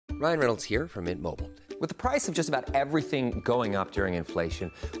Ryan Reynolds here from Mint Mobile. With the price of just about everything going up during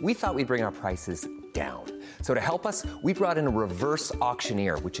inflation, we thought we'd bring our prices down. So to help us, we brought in a reverse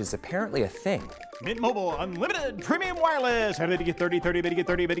auctioneer, which is apparently a thing. Mint Mobile Unlimited Premium Wireless. How to get 30, 30, bit to get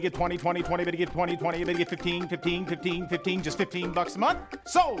 30, bit to get 20, 20, 20, bit to get 20, 20, bit to get 15, 15, 15, 15, just $15 a month?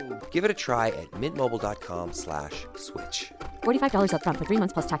 Sold! Give it a try at mintmobile.com/switch. $45 up front for 3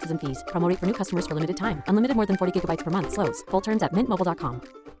 months plus taxes and fees. Promo rate for new customers for limited time. Unlimited more than 40 gigabytes per month. Slows full terms at mintmobile.com.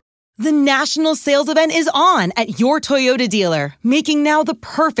 The national sales event is on at your Toyota dealer, making now the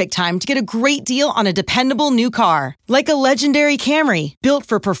perfect time to get a great deal on a dependable new car. Like a legendary Camry, built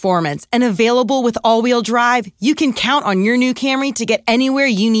for performance and available with all-wheel drive, you can count on your new Camry to get anywhere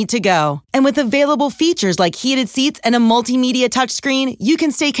you need to go. And with available features like heated seats and a multimedia touchscreen, you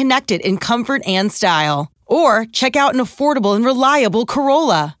can stay connected in comfort and style. Or check out an affordable and reliable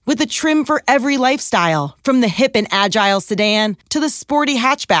Corolla with a trim for every lifestyle, from the hip and agile sedan to the sporty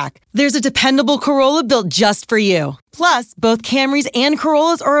hatchback. There's a dependable Corolla built just for you. Plus, both Camrys and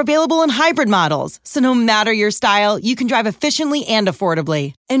Corollas are available in hybrid models, so no matter your style, you can drive efficiently and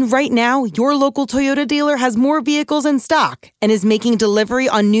affordably. And right now, your local Toyota dealer has more vehicles in stock and is making delivery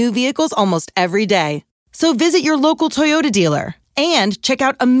on new vehicles almost every day. So visit your local Toyota dealer. And check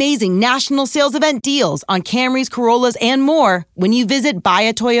out amazing national sales event deals on Camrys, Corollas, and more when you visit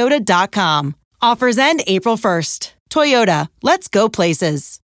buyatoyota.com. Offers end April 1st. Toyota, let's go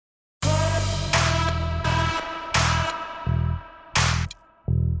places.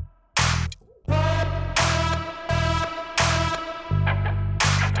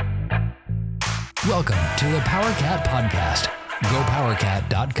 Welcome to the Powercat Podcast,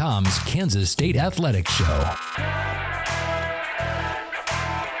 GoPowercat.com's Kansas State Athletics Show.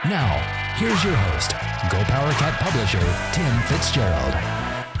 Now, here's your host, Go Powercat publisher, Tim Fitzgerald.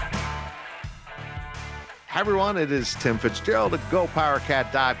 Hi, everyone. It is Tim Fitzgerald at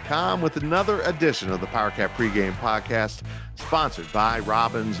GoPowercat.com with another edition of the Powercat Pregame Podcast, sponsored by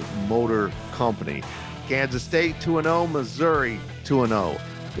Robbins Motor Company. Kansas State 2-0, Missouri 2-0.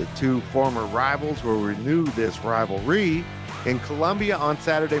 The two former rivals will renew this rivalry in Columbia on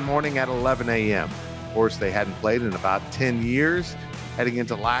Saturday morning at 11 a.m. Of course, they hadn't played in about 10 years. Heading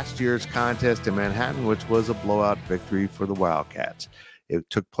into last year's contest in Manhattan, which was a blowout victory for the Wildcats. It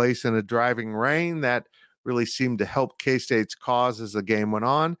took place in a driving rain that really seemed to help K-State's cause as the game went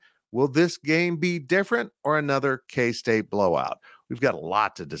on. Will this game be different or another K-State blowout? We've got a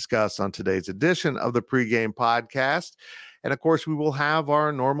lot to discuss on today's edition of the Pregame Podcast. And, of course, we will have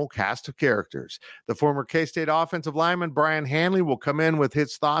our normal cast of characters. The former K-State offensive lineman Brian Hanley will come in with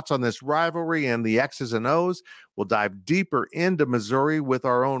his thoughts on this rivalry and the X's and O's. We'll dive deeper into Missouri with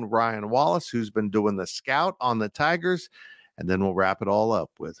our own Ryan Wallace, who's been doing the scout on the Tigers. And then we'll wrap it all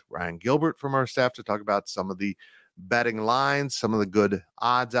up with Ryan Gilbert from our staff to talk about some of the betting lines, some of the good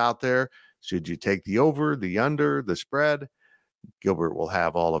odds out there. Should you take the over, the under, the spread? Gilbert will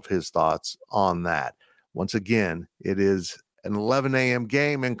have all of his thoughts on that. Once again, it is an 11 a.m.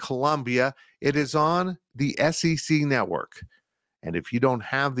 game in Columbia. It is on the SEC network. And if you don't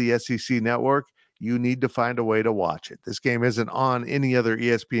have the SEC network, you need to find a way to watch it. This game isn't on any other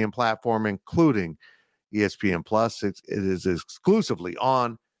ESPN platform, including ESPN Plus. It is exclusively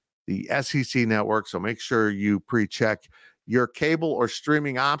on the SEC network. So make sure you pre-check your cable or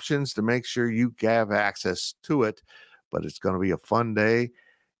streaming options to make sure you have access to it. But it's going to be a fun day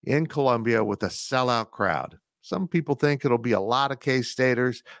in Columbia with a sellout crowd. Some people think it'll be a lot of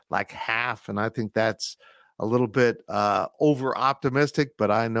K-Staters, like half, and I think that's a little bit over optimistic, but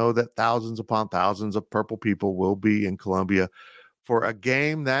I know that thousands upon thousands of purple people will be in Columbia for a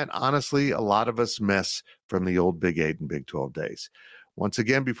game that honestly a lot of us miss from the old Big 8 and Big 12 days. Once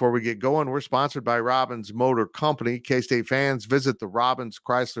again, before we get going, we're sponsored by Robbins Motor Company. K-State fans, visit the Robbins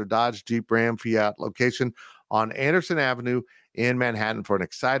Chrysler Dodge Jeep Ram Fiat location on Anderson Avenue in Manhattan for an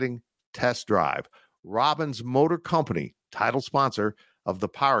exciting test drive. Robbins Motor Company, title sponsor of the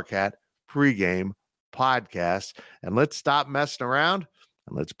Powercat Pregame Podcast. And let's stop messing around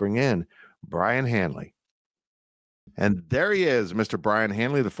and let's bring in Brian Hanley. And there he is, Mr. Brian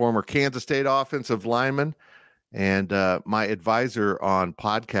Hanley, the former Kansas State offensive lineman and my advisor on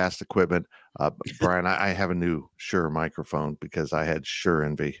podcast equipment. Brian, I have a new Shure microphone because I had Shure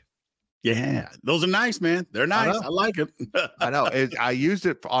Envy. Yeah, those are nice, man. They're nice. I like it. I know. I used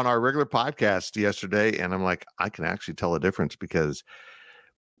it on our regular podcast yesterday, and I'm like, I can actually tell a difference because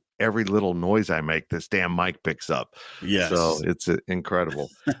every little noise I make, this damn mic picks up. Yes. So it's incredible.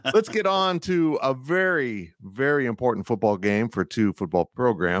 Let's get on to a very, very important football game for two football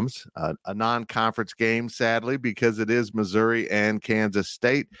programs, a non-conference game, sadly, because it is Missouri and Kansas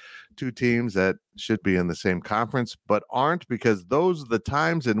State, two teams that should be in the same conference, but aren't, because those are the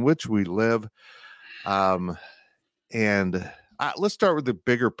times in which we live. Let's start with the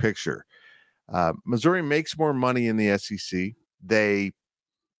bigger picture. Missouri makes more money in the SEC. They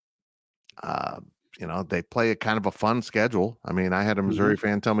they play a kind of a fun schedule. I mean, I had a Missouri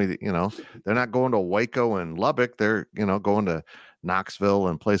fan tell me that, they're not going to Waco and Lubbock. They're, going to Knoxville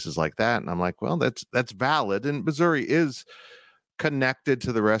and places like that. And I'm like, well, that's valid. And Missouri is connected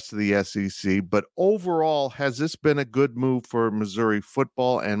to the rest of the SEC. But overall, has this been a good move for Missouri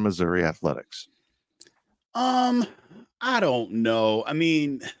football and Missouri athletics? I don't know. I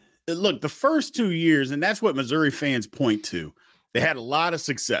mean, look, the first 2 years, and that's what Missouri fans point to, they had a lot of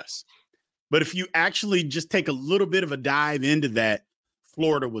success. But if you actually just take a little bit of a dive into that,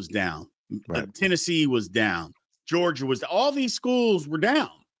 Florida was down. Right. Tennessee was down. Georgia was down. All these schools were down.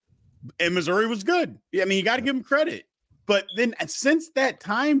 And Missouri was good. I mean, you got to give them credit. But then since that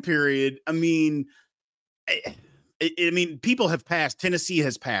time period, I mean, people have passed. Tennessee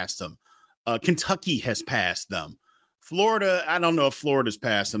has passed them. Kentucky has passed them. Florida, I don't know if Florida's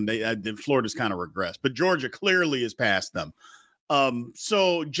passed them. Florida's kind of regressed, but Georgia clearly has passed them.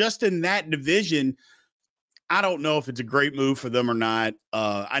 So just in that division, I don't know if it's a great move for them or not.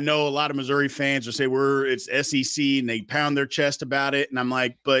 I know a lot of Missouri fans will say it's SEC and they pound their chest about it. And I'm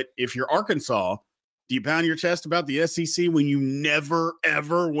like, but if you're Arkansas, do you pound your chest about the SEC when you never,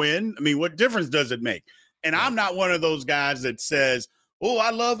 ever win? I mean, what difference does it make? And I'm not one of those guys that says, oh, I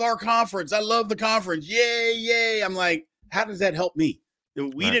love our conference. I love the conference. Yay, yay. I'm like, how does that help me?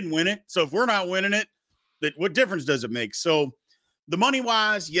 We didn't win it. So if we're not winning it, what difference does it make? So the money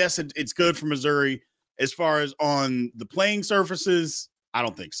wise, yes, it's good for Missouri. As far as on the playing surfaces, I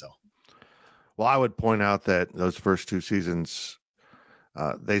don't think so. Well, I would point out that those first two seasons,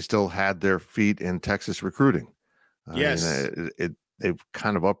 they still had their feet in Texas recruiting. Yes. They've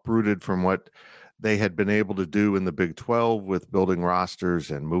kind of uprooted from what they had been able to do in the Big 12 with building rosters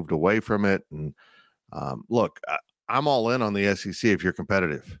and moved away from it. And look, I'm all in on the SEC if you're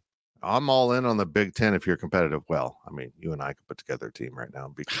competitive. I'm all in on the Big 10 if you're competitive. Well, I mean, you and I could put together a team right now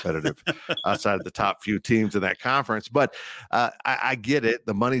and be competitive outside of the top few teams in that conference. But I get it.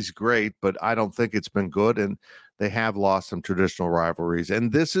 The money's great, but I don't think it's been good. And they have lost some traditional rivalries.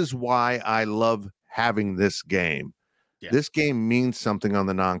 And this is why I love having this game. Yeah. This game means something on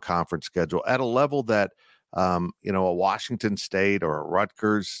the non-conference schedule at a level that, a Washington State or a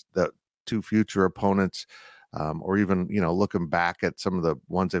Rutgers, the two future opponents, or even, looking back at some of the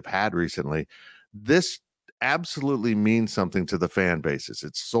ones they've had recently, this absolutely means something to the fan bases.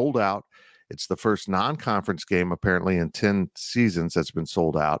 It's sold out. It's the first non-conference game, apparently, in 10 seasons that's been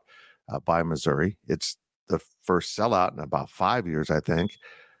sold out by Missouri. It's the first sellout in about 5 years, I think.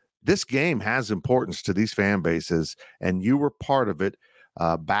 This game has importance to these fan bases, and you were part of it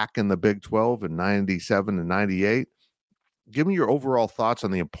back in the Big 12 in 97 and 98. Give me your overall thoughts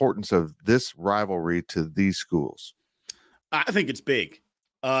on the importance of this rivalry to these schools. I think it's big,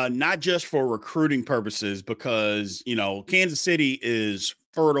 not just for recruiting purposes, because, Kansas City is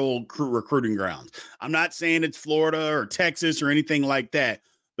fertile recruiting grounds. I'm not saying it's Florida or Texas or anything like that,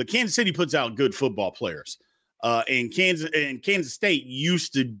 but Kansas City puts out good football players. And Kansas State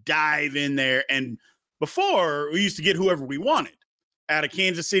used to dive in there. And before, we used to get whoever we wanted out of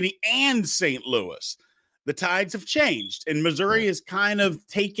Kansas City and St. Louis. The tides have changed, and Missouri has kind of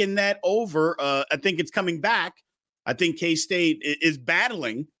taken that over. I think it's coming back. I think K-State is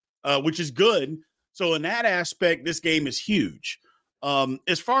battling, which is good. So in that aspect, this game is huge.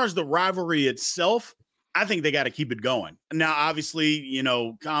 As far as the rivalry itself, I think they got to keep it going. Now, obviously,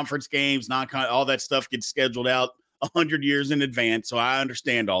 conference games, all that stuff gets scheduled out 100 years in advance. So I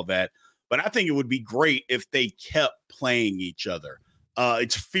understand all that. But I think it would be great if they kept playing each other.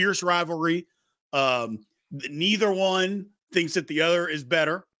 It's fierce rivalry. Neither one thinks that the other is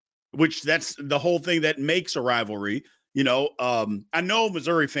better, which that's the whole thing that makes a rivalry. I know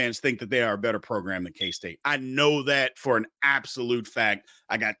Missouri fans think that they are a better program than K-State. I know that for an absolute fact.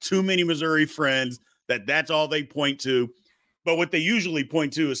 I got too many Missouri friends that's all they point to. But what they usually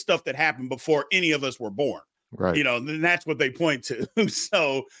point to is stuff that happened before any of us were born. Right. Then that's what they point to.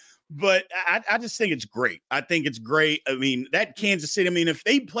 So, but I just think it's great. I think it's great. I mean, that Kansas City, if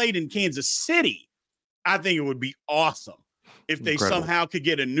they played in Kansas City, I think it would be awesome. If they somehow could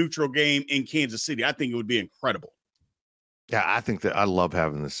get a neutral game in Kansas City, I think it would be incredible. Yeah, I think that I love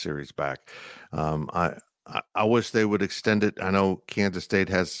having this series back. I wish they would extend it. I know Kansas State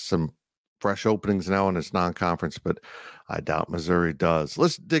has some fresh openings now in its non-conference, but I doubt Missouri does.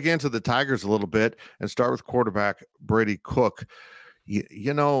 Let's dig into the Tigers a little bit and start with quarterback Brady Cook.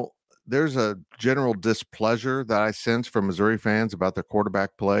 You know, there's a general displeasure that I sense from Missouri fans about their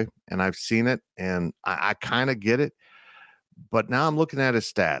quarterback play, and I've seen it, and I kind of get it. But now I'm looking at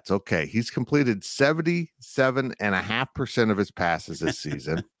his stats. Okay, he's completed 77.5% of his passes this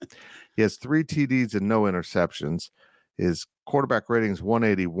season. He has 3 TDs and no interceptions. His quarterback rating is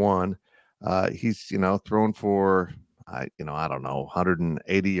 181. He's, thrown for, I don't know,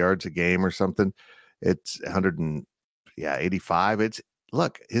 180 yards a game or something. It's 85.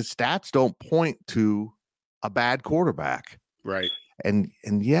 Look, his stats don't point to a bad quarterback. Right. And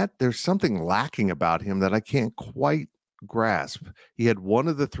yet there's something lacking about him that I can't quite grasp. He had one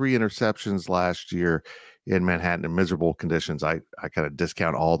of the 3 interceptions last year in Manhattan in miserable conditions. I kind of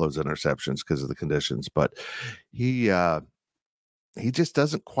discount all those interceptions because of the conditions, but he just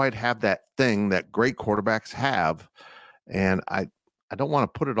doesn't quite have that thing that great quarterbacks have. And I don't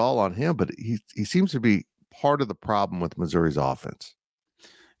want to put it all on him, but he seems to be part of the problem with Missouri's offense.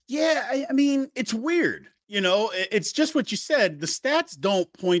 Yeah, I mean, it's weird. It's just what you said. The stats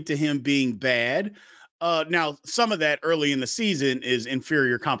don't point to him being bad. Now, some of that early in the season is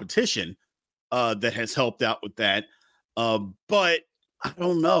inferior competition that has helped out with that. But I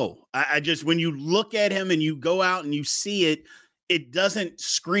don't know. I just, when you look at him and you go out and you see it, it doesn't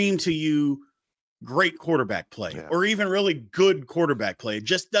scream to you great quarterback play or even really good quarterback play. It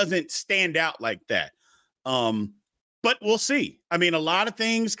just doesn't stand out like that. But we'll see. I mean, a lot of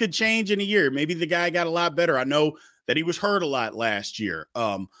things could change in a year. Maybe the guy got a lot better. I know that he was hurt a lot last year.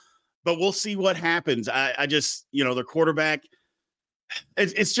 But we'll see what happens. I just, the quarterback,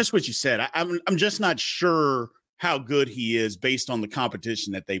 it's just what you said. I'm just not sure how good he is based on the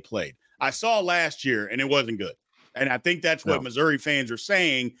competition that they played. I saw last year and it wasn't good. And I think that's what Missouri fans are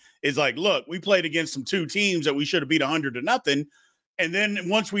saying is like, look, we played against some 2 teams that we should have beat 100-0. And then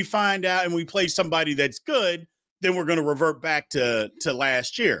once we find out and we play somebody that's good, then we're going to revert back to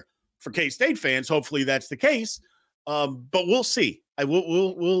last year. For K-State fans, hopefully that's the case. But we'll see.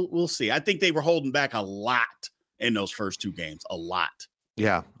 We'll see. I think they were holding back a lot in those first 2 games, a lot.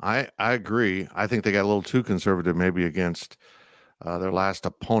 Yeah, I agree. I think they got a little too conservative maybe against their last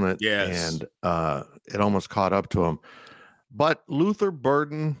opponent. Yes. And it almost caught up to them. But Luther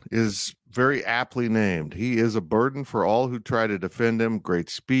Burden is very aptly named. He is a burden for all who try to defend him. Great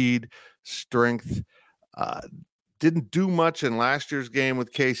speed, strength. Didn't do much in last year's game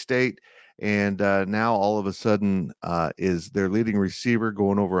with K-State. And now all of a sudden is their leading receiver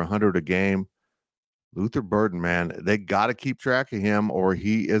going over 100 a game. Luther Burden, man, they got to keep track of him or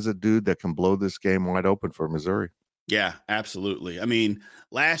he is a dude that can blow this game wide open for Missouri. Yeah, absolutely. I mean,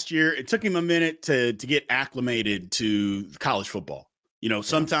 last year, it took him a minute to get acclimated to college football.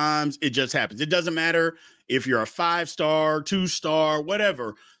 Sometimes it just happens. It doesn't matter if you're a 5-star, 2-star,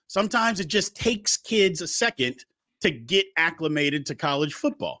 whatever. Sometimes it just takes kids a second to get acclimated to college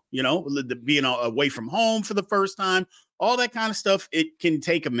football, being away from home for the first time, all that kind of stuff. It can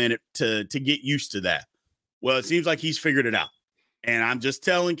take a minute to get used to that. Well, it seems like he's figured it out. And I'm just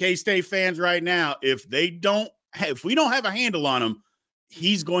telling K-State fans right now, if we don't have a handle on him,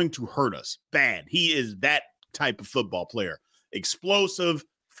 he's going to hurt us bad. He is that type of football player. Explosive,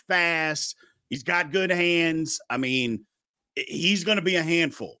 fast. He's got good hands. I mean, he's going to be a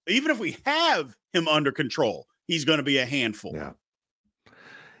handful. Even if we have him under control, he's going to be a handful.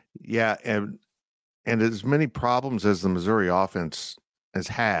 Yeah. And as many problems as the Missouri offense has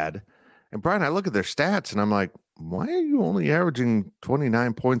had, and Brian, I look at their stats and I'm like, why are you only averaging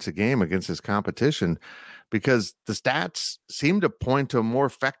 29 points a game against this competition? Because the stats seem to point to a more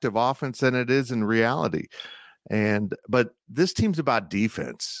effective offense than it is in reality. But this team's about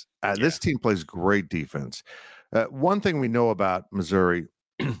defense. This team plays great defense. One thing we know about Missouri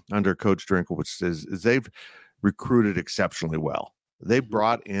under Coach Drinkwitz is they've recruited exceptionally well. They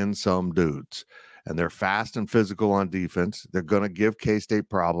brought in some dudes, and they're fast and physical on defense. They're going to give K-State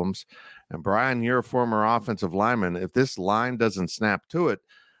problems. And Brian, you're a former offensive lineman. If this line doesn't snap to it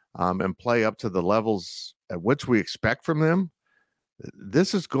and play up to the levels at which we expect from them,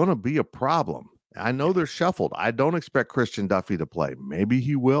 this is going to be a problem. I know they're shuffled. I don't expect Christian Duffy to play. Maybe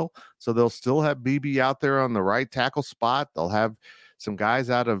he will. So they'll still have BB out there on the right tackle spot. They'll have some guys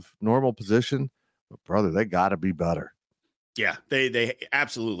out of normal position. But, brother, they got to be better. Yeah, they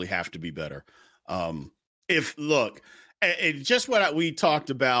absolutely have to be better. Just what we talked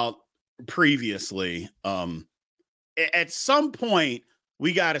about previously, at some point,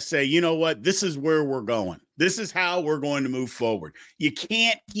 we got to say, you know what, this is where we're going. This is how we're going to move forward. You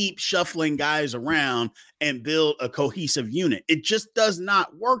can't keep shuffling guys around and build a cohesive unit. It just does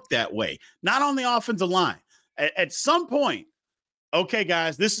not work that way. Not on the offensive line. At some point, okay,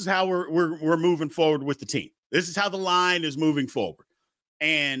 guys, this is how we're moving forward with the team. This is how the line is moving forward.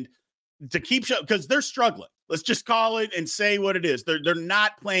 And to keep because they're struggling. Let's just call it and say what it is. They're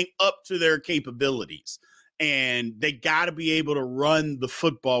not playing up to their capabilities. And they got to be able to run the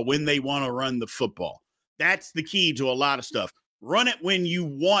football when they want to run the football. That's the key to a lot of stuff. Run it when you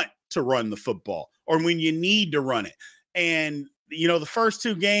want to run the football or when you need to run it. And, the first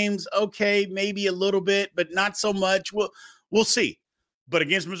two games, okay, maybe a little bit, but not so much. We'll see. But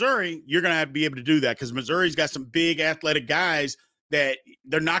against Missouri, you're going to have to be able to do that because Missouri's got some big athletic guys that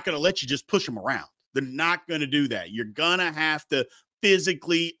they're not going to let you just push them around. They're not going to do that. You're going to have to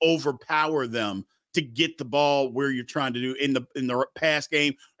physically overpower them to get the ball where you're trying to do in the pass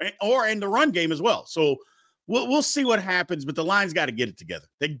game or in the run game as well. So we'll see what happens, but the line's got to get it together.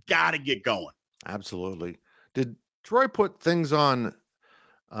 They got to get going. Absolutely. Did Troy put things on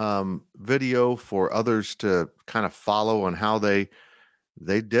video for others to kind of follow on how they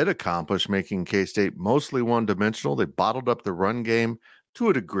did accomplish making K-State mostly one-dimensional? They bottled up the run game to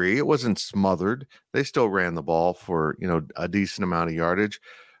a degree. It wasn't smothered. They still ran the ball for, a decent amount of yardage,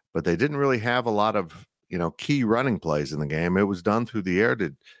 but they didn't really have a lot of, key running plays in the game. It was done through the air.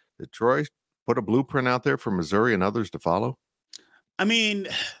 Did Troy put a blueprint out there for Missouri and others to follow? I mean,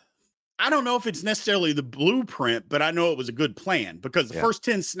 I don't know if it's necessarily the blueprint, but I know it was a good plan because the first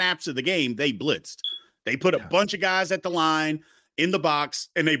 10 snaps of the game, they blitzed. They put a bunch of guys at the line in the box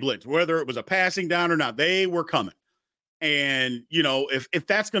and they blitzed, whether it was a passing down or not, they were coming. And, if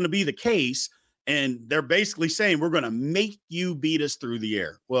that's going to be the case, and they're basically saying, we're going to make you beat us through the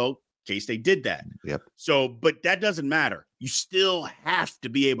air. Well, K-State did that. Yep. So, but that doesn't matter. You still have to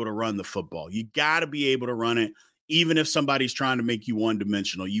be able to run the football. You got to be able to run it. Even if somebody's trying to make you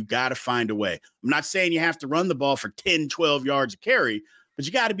one-dimensional, you got to find a way. I'm not saying you have to run the ball for 10, 12 yards a carry, but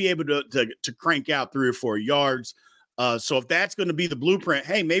you got to be able to crank out 3 or 4 yards. So if that's going to be the blueprint,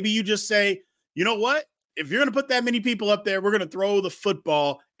 hey, maybe you just say, you know what? If you're going to put that many people up there, we're going to throw the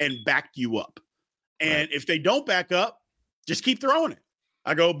football and back you up. And if they don't back up, just keep throwing it.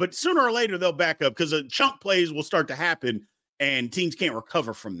 I go, but sooner or later they'll back up because chunk plays will start to happen and teams can't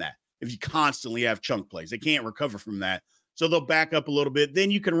recover from that. If you constantly have chunk plays, they can't recover from that. So they'll back up a little bit. Then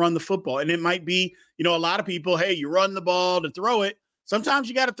you can run the football. And it might be, a lot of people, hey, you run the ball to throw it. Sometimes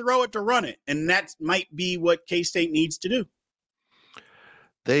you got to throw it to run it. And that might be what K-State needs to do.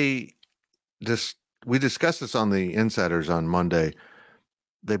 We discussed this on the Insiders on Monday.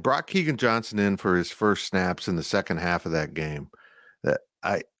 They brought Keegan Johnson in for his first snaps in the second half of that game.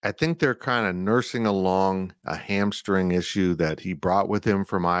 I think they're kind of nursing along a hamstring issue that he brought with him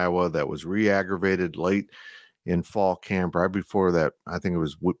from Iowa that was re-aggravated late in fall camp, right before that. I think it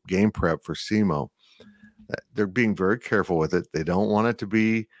was game prep for SEMO. They're being very careful with it. They don't want it to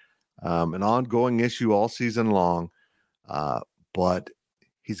be an ongoing issue all season long, but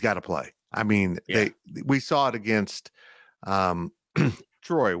he's got to play. I mean, we saw it against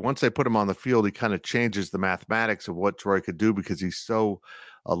Troy. Once they put him on the field, he kind of changes the mathematics of what Troy could do because he's so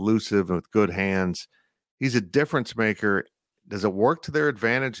elusive and with good hands. He's a difference maker. Does it work to their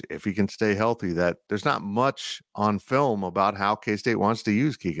advantage if he can stay healthy? That there's not much on film about how K-State wants to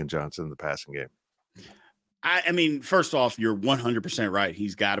use Keegan Johnson in the passing game. I mean, first off, you're 100% right.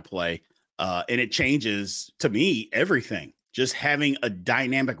 He's got to play. And it changes, to me, everything. Just having a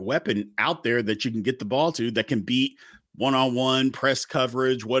dynamic weapon out there that you can get the ball to that can beat one-on-one, press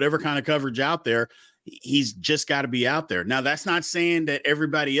coverage, whatever kind of coverage out there. He's just got to be out there. Now, that's not saying that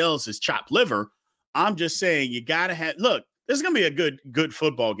everybody else is chopped liver. I'm just saying you got to have – look, this is going to be a good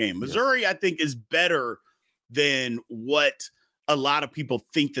football game. Missouri, I think, is better than what a lot of people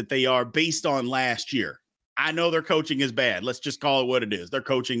think that they are based on last year. I know their coaching is bad. Let's just call it what it is. Their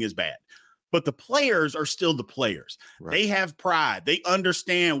coaching is bad. But the players are still the players. Right. They have pride. They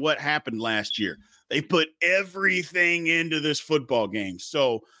understand what happened last year. They put everything into this football game.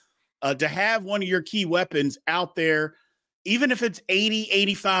 So to have one of your key weapons out there, even if it's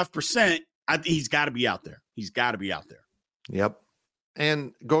 80, 85%, he's got to be out there. He's got to be out there. Yep.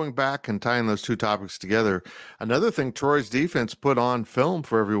 And going back and tying those two topics together, another thing Troy's defense put on film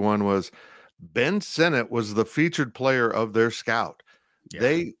for everyone was Ben Sinnott was the featured player of their scout. Yeah.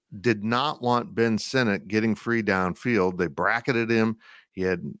 They did not want Ben Sinnott getting free downfield. They bracketed him. He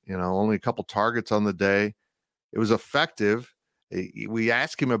had, only a couple targets on the day. It was effective. We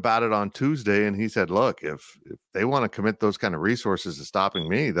asked him about it on Tuesday, and he said, look, if they want to commit those kind of resources to stopping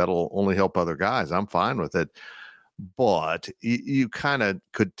me, that'll only help other guys. I'm fine with it. but you kind of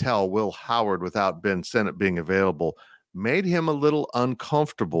could tell Will Howard, without Ben Sinnott being available, made him a little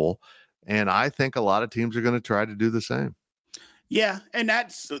uncomfortable. And I think a lot of teams are going to try to do the same. Yeah, and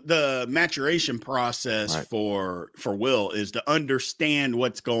that's the maturation process for Will, is to understand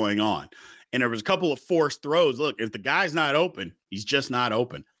what's going on. And there was a couple of forced throws. Look, if the guy's not open, he's just not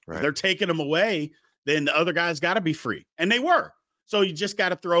open. Right. If they're taking him away, then the other guy's got to be free. And they were. So you just got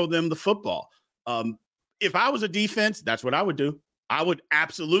to throw them the football. If I was a defense, that's what I would do. I would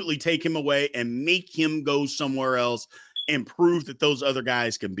absolutely take him away and make him go somewhere else and prove that those other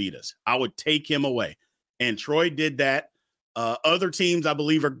guys can beat us. I would take him away. And Troy did that. Other teams, I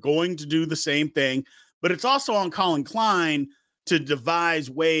believe, are going to do the same thing. But it's also on Colin Klein to devise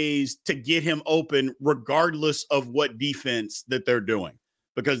ways to get him open regardless of what defense that they're doing.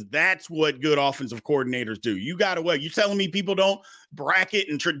 Because that's what good offensive coordinators do. You got to wait. You telling me people don't bracket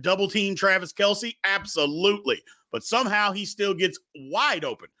and double team Travis Kelce? Absolutely. But somehow he still gets wide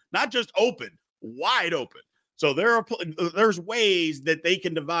open. Not just open, wide open. So there's ways that they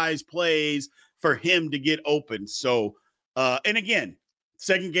can devise plays for him to get open. So, and again,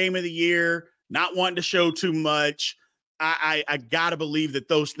 second game of the year, not wanting to show too much. I got to believe that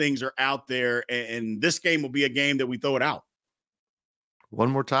those things are out there, and this game will be a game that we throw it out. One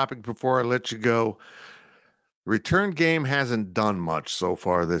more topic before I let you go. Return game hasn't done much so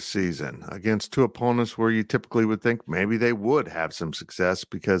far this season against two opponents where you typically would think maybe they would have some success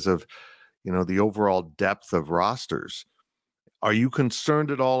because of, the overall depth of rosters. Are you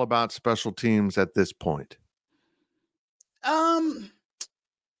concerned at all about special teams at this point? I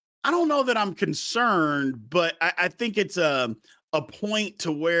don't know that I'm concerned, but I think it's a point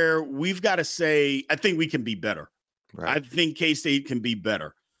to where we've got to say, I think we can be better. Right. I think K-State can be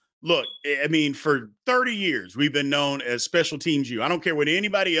better. Look, I mean, for 30 years, we've been known as special teams U. I don't care what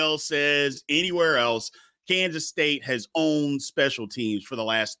anybody else says anywhere else. Kansas State has owned special teams for the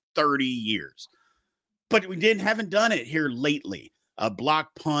last 30 years. But we haven't done it here lately. A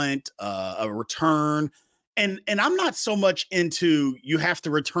block punt, a return. And I'm not so much into you have to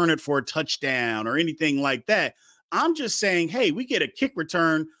return it for a touchdown or anything like that. I'm just saying, hey, we get a kick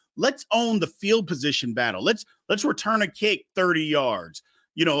return. Let's own the field position battle. Let's return a kick 30 yards,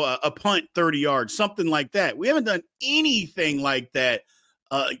 a punt 30 yards, something like that. We haven't done anything like that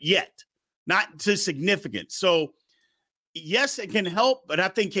yet, not too significant. So, yes, it can help, but I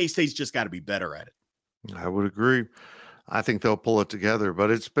think K-State's just got to be better at it. I would agree. I think they'll pull it together,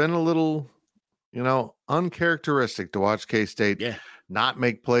 but it's been a little, uncharacteristic to watch K-State not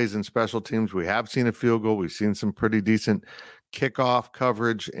make plays in special teams. We have seen a field goal. We've seen some pretty decent kickoff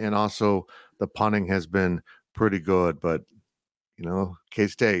coverage, and also the punting has been pretty good. But,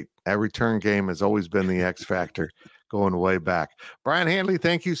 K-State, that return game has always been the X factor going way back. Brian Handley,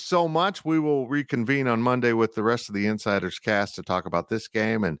 thank you so much. We will reconvene on Monday with the rest of the Insiders cast to talk about this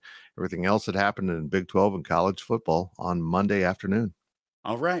game and everything else that happened in Big 12 and college football on Monday afternoon.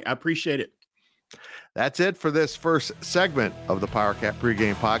 All right. I appreciate it. That's it for this first segment of the Powercat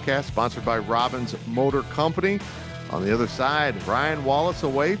Pregame Podcast, sponsored by Robbins Motor Company. On the other side, Ryan Wallace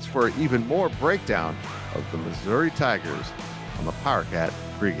awaits for even more breakdown of the Missouri Tigers on the Powercat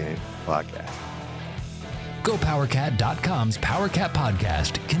Pregame Podcast. GoPowerCat.com's Powercat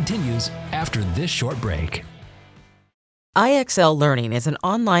Podcast continues after this short break. IXL Learning is an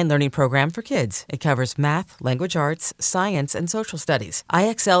online learning program for kids. It covers math, language arts, science, and social studies.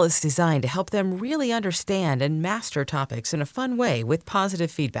 IXL is designed to help them really understand and master topics in a fun way with positive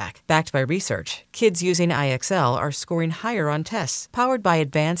feedback. Backed by research, kids using IXL are scoring higher on tests. Powered by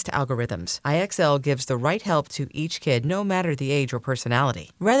advanced algorithms, IXL gives the right help to each kid no matter the age or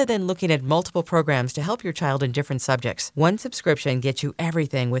personality. Rather than looking at multiple programs to help your child in different subjects, one subscription gets you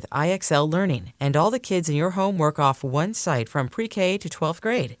everything with IXL Learning, and all the kids in your home work off one site from pre-K to 12th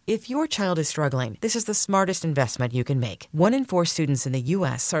grade. If your child is struggling, this is the smartest investment you can make. 1 in 4 students in the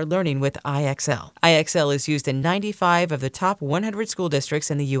U.S. are learning with IXL. IXL is used in 95 of the top 100 school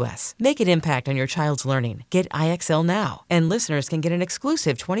districts in the U.S. Make an impact on your child's learning. Get IXL now. And listeners can get an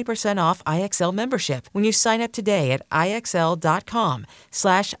exclusive 20% off IXL membership when you sign up today at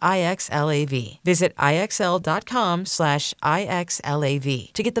IXL.com/IXLAV. Visit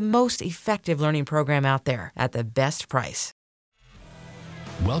IXL.com/IXLAV to get the most effective learning program out there at the best price.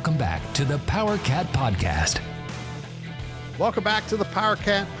 Welcome back to the Powercat Podcast. Welcome back to the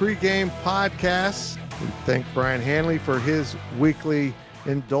Powercat Pregame Podcast. We thank Brian Hanley for his weekly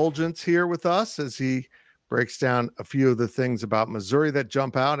indulgence here with us as he breaks down a few of the things about Missouri that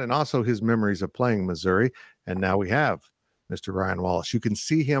jump out and also his memories of playing Missouri. And now we have Mr. Ryan Wallace. You can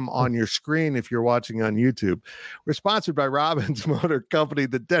see him on your screen if you're watching on YouTube. We're sponsored by Robbins Motor Company,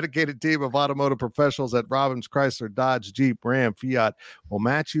 the dedicated team of automotive professionals at Robbins, Chrysler, Dodge, Jeep, Ram, Fiat will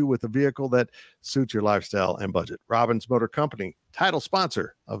match you with a vehicle that suits your lifestyle and budget. Robbins Motor Company, title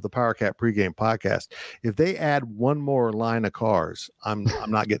sponsor of the Powercat pregame podcast. If they add one more line of cars, I'm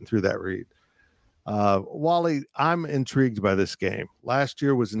not getting through that read. Wally, I'm intrigued by this game. Last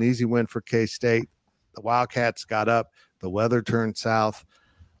year was an easy win for K-State. The Wildcats got up. The weather turned south.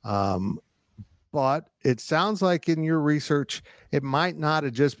 But it sounds like in your research, it might not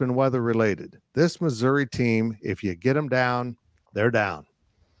have just been weather related. This Missouri team, if you get them down, they're down.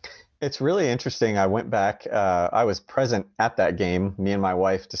 It's really interesting. I went back. I was present at that game. Me and my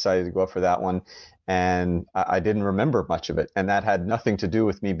wife decided to go up for that one. And I didn't remember much of it. And that had nothing to do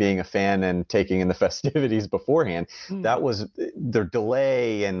with me being a fan and taking in the festivities beforehand. That was their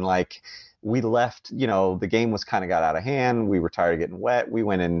delay. And like we left, the game was kind of got out of hand. We were tired of getting wet. We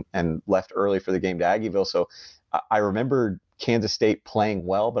went in and left early for the game to Aggieville. So I remembered Kansas State playing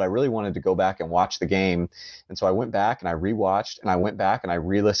well, but I really wanted to go back and watch the game. And so I went back and I rewatched, and I went back and I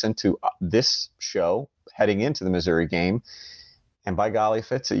re-listened to this show heading into the Missouri game. And by golly,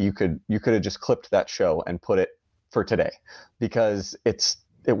 Fitz, you could have just clipped that show and put it for today, because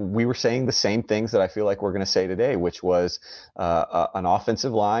we were saying the same things that I feel like we're going to say today, which was an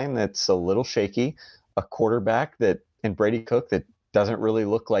offensive line that's a little shaky, a quarterback and Brady Cook that doesn't really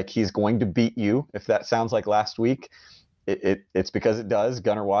look like he's going to beat you. If that sounds like last week, it's because it does.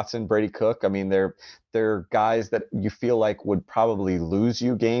 Gunnar Watson, Brady Cook. I mean, they're guys that you feel like would probably lose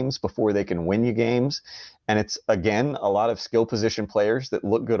you games before they can win you games. And it's, again, a lot of skill position players that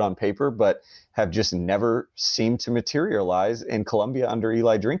look good on paper, but have just never seemed to materialize in Columbia under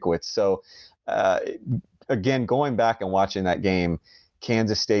Eli Drinkwitz. So, again, going back and watching that game,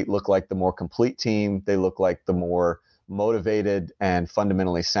 Kansas State looked like the more complete team. They look like the more motivated and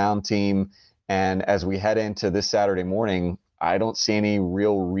fundamentally sound team. And as we head into this Saturday morning, I don't see any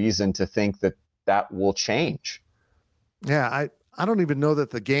real reason to think that will change. Yeah, I don't even know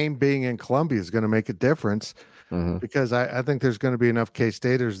that the game being in Columbia is going to make a difference, because I think there's going to be enough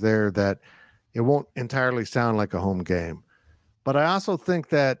K-Staters there that it won't entirely sound like a home game. But I also think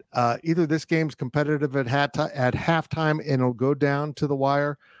that either this game's competitive at halftime and it'll go down to the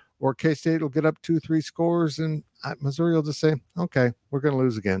wire, or K-State will get up 2-3 scores and Missouri will just say, okay, we're going to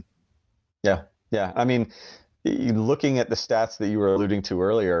lose again. Yeah. I mean, looking at the stats that you were alluding to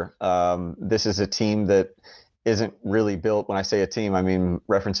earlier, this is a team that isn't really built. When I say a team, I mean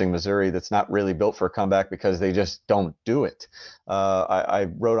referencing Missouri, that's not really built for a comeback because they just don't do it. I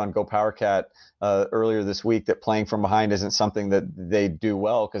wrote on Go Powercat earlier this week that playing from behind isn't something that they do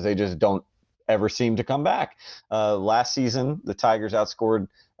well because they just don't ever seem to come back. Last season, the Tigers were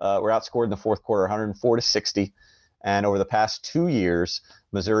outscored in the fourth quarter 104-60. And over the past 2 years,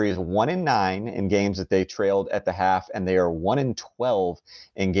 Missouri is 1-9 in games that they trailed at the half, and they are 1-12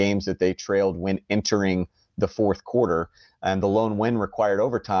 in games that they trailed when entering the fourth quarter. And the lone win required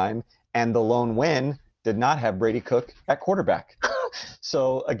overtime, and the lone win did not have Brady Cook at quarterback.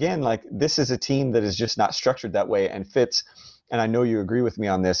 So again, like, this is a team that is just not structured that way. And Fitz, and I know you agree with me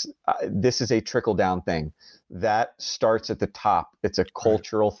on this, this is a trickle-down thing. That starts at the top. It's a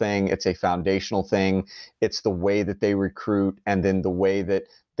cultural thing. It's a foundational thing. It's the way that they recruit, and then the way that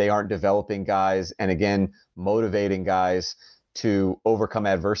they aren't developing guys, and again, motivating guys to overcome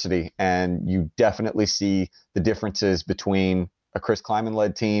adversity. And you definitely see the differences between a Chris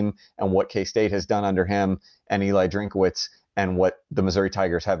Kleiman-led team and what K-State has done under him, and Eli Drinkwitz and what the Missouri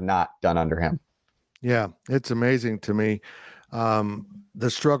Tigers have not done under him. Yeah, it's amazing to me. The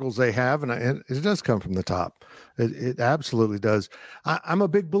struggles they have, and it does come from the top. It absolutely does. I'm a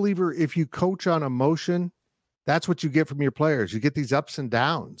big believer, if you coach on emotion, that's what you get from your players. You get these ups and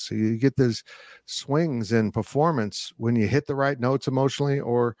downs. So you get these swings in performance when you hit the right notes emotionally,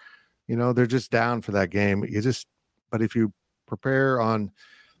 or, they're just down for that game. But if you prepare on,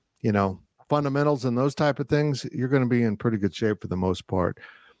 fundamentals and those type of things, you're going to be in pretty good shape for the most part.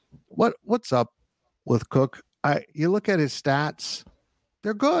 What's up with Cook? You look at his stats,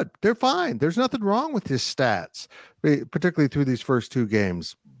 they're good. They're fine. There's nothing wrong with his stats, particularly through these first two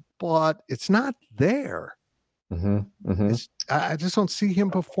games, but it's not there. I just don't see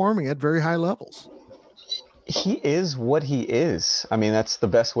him performing at very high levels. He is what he is. I mean, that's the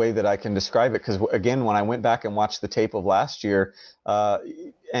best way that I can describe it. Because again, when I went back and watched the tape of last year,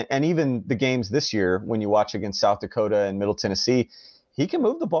 and even the games this year, when you watch against South Dakota and Middle Tennessee, he can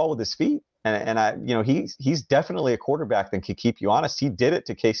move the ball with his feet. And he's definitely a quarterback that can keep you honest. He did it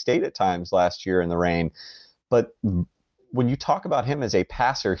to K-State at times last year in the rain. But when you talk about him as a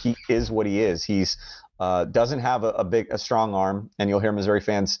passer, he is what he is. He's doesn't have a strong arm, and you'll hear Missouri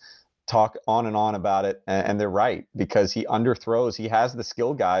fans talk on and on about it, and they're right, because he underthrows. He has the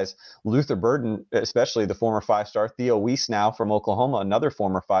skill guys. Luther Burden, especially the former 5-star, Theo Weiss now from Oklahoma, another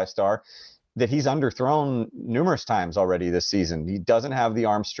former 5-star, that he's underthrown numerous times already this season. He doesn't have the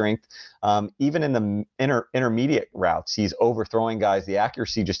arm strength. Even in the intermediate routes, he's overthrowing guys. The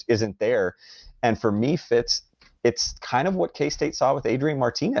accuracy just isn't there. And for me, Fitz, it's kind of what K-State saw with Adrian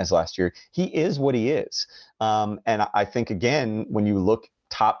Martinez last year. He is what he is. And I think, again, when you look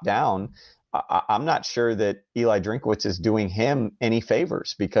top down, I'm not sure that Eli Drinkwitz is doing him any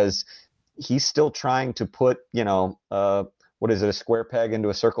favors, because he's still trying to put, what is it, a square peg into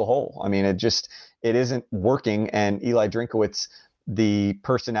a circle hole. I mean, it isn't working. And Eli Drinkwitz, the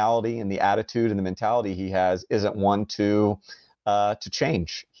personality and the attitude and the mentality he has isn't one to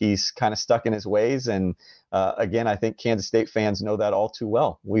change. He's kind of stuck in his ways. And again, I think Kansas State fans know that all too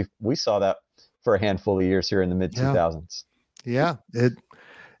well. We saw that for a handful of years here in the mid 2000s. Yeah.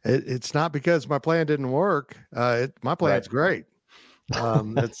 It's not because my plan didn't work. My plan's great.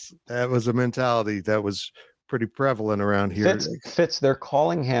 That was a mentality that was pretty prevalent around here. Fitz, they're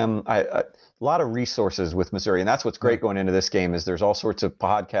calling him a lot of resources with Missouri, and that's what's great going into this game is there's all sorts of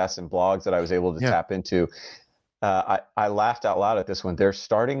podcasts and blogs that I was able to tap into. I laughed out loud at this one. There's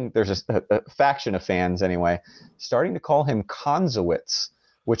a faction of fans anyway, starting to call him Konzowitz,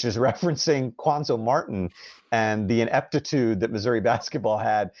 which is referencing Quanzo Martin and the ineptitude that Missouri basketball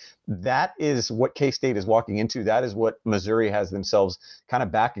had. That is what K-State is walking into. That is what Missouri has themselves kind of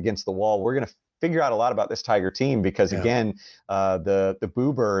back against the wall. We're going to figure out a lot about this Tiger team because, again, the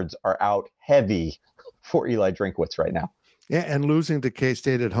Boo Birds are out heavy for Eli Drinkwitz right now. Yeah, and losing to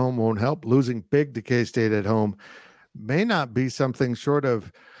K-State at home won't help. Losing big to K-State at home may not be something short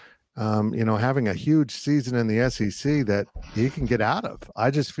of having a huge season in the SEC that he can get out of. I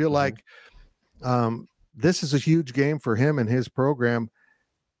just feel like this is a huge game for him and his program.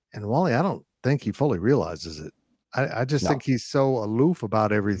 And Wally, I don't think he fully realizes it. I just think he's so aloof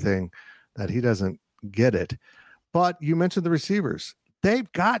about everything that he doesn't get it. But you mentioned the receivers.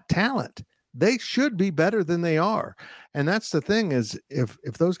 They've got talent. They should be better than they are. And that's the thing is if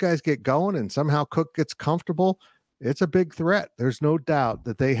those guys get going and somehow Cook gets comfortable, it's a big threat. There's no doubt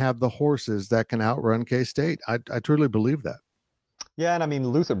that they have the horses that can outrun K-State. I truly believe that. Yeah, and I mean,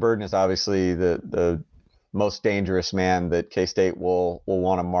 Luther Burden is obviously the most dangerous man that K-State will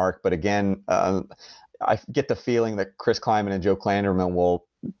want to mark. But again, I get the feeling that Chris Kleiman and Joe Klanderman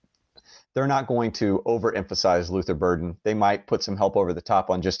they're not going to overemphasize Luther Burden. They might put some help over the top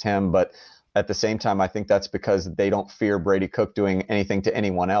on just him, but at the same time, I think that's because they don't fear Brady Cook doing anything to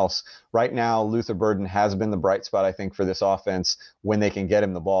anyone else. Right now, Luther Burden has been the bright spot, I think, for this offense when they can get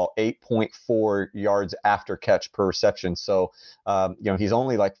him the ball, 8.4 yards after catch per reception. So, he's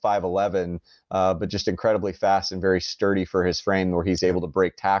only like 5'11", but just incredibly fast and very sturdy for his frame where he's able to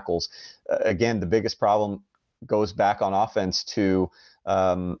break tackles. Again, the biggest problem goes back on offense to,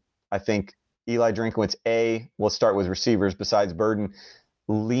 I think, Eli Drinkwitz, we'll start with receivers besides Burden,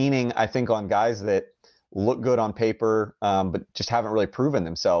 leaning, I think, on guys that look good on paper, but just haven't really proven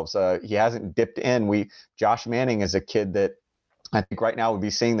themselves. He hasn't dipped in. Josh Manning is a kid that I think right now would be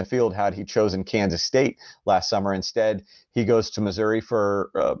seeing the field had he chosen Kansas State last summer. Instead, he goes to Missouri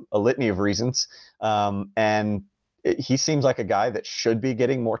for a litany of reasons. And he seems like a guy that should be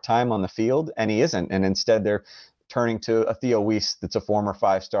getting more time on the field, and he isn't. And instead, they're turning to a Theo Weiss that's a former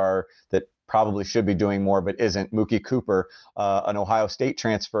 5-star that probably should be doing more, but isn't. Mookie Cooper, an Ohio State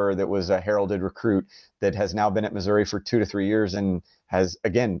transfer that was a heralded recruit that has now been at Missouri for 2 to 3 years and has,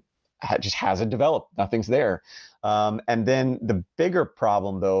 again, just hasn't developed. Nothing's there. And then the bigger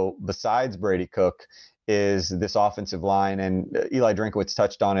problem, though, besides Brady Cook, is this offensive line. And Eli Drinkwitz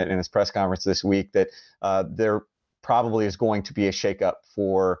touched on it in his press conference this week that there probably is going to be a shakeup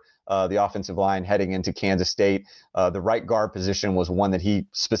for the offensive line heading into Kansas State. The right guard position was one that he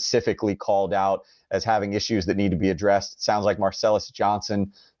specifically called out as having issues that need to be addressed. It sounds like Marcellus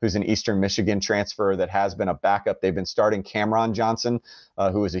Johnson, who's an Eastern Michigan transfer that has been a backup. They've been starting Cameron Johnson,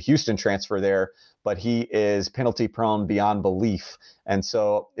 who is a Houston transfer there, but he is penalty prone beyond belief. And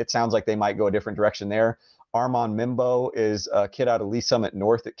so it sounds like they might go a different direction there. Armand Mimbo is a kid out of Lee Summit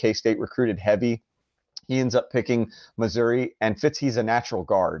North that K-State recruited heavy. He ends up picking Missouri, and Fitz, he's a natural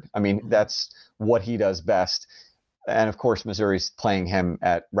guard. I mean, that's what he does best. And of course, Missouri's playing him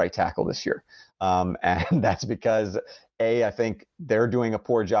at right tackle this year. And that's because, I think they're doing a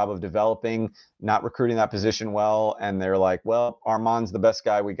poor job of developing, not recruiting that position well. And they're like, well, Armand's the best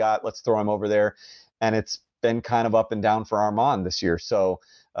guy we got. Let's throw him over there. And it's been kind of up and down for Armand this year. So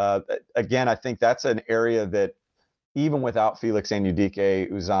again, I think that's an area that even without Felix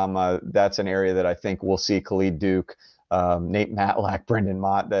Anudike, Uzama, that's an area that I think we'll see Khalid Duke, Nate Matlack, Brendan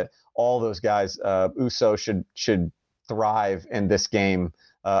Mott, that all those guys, Uso should thrive in this game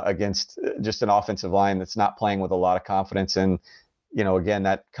against just an offensive line that's not playing with a lot of confidence. And, again,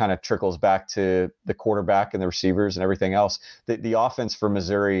 that kind of trickles back to the quarterback and the receivers and everything else. The offense for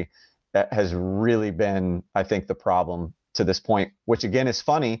Missouri has really been, I think, the problem to this point, which again is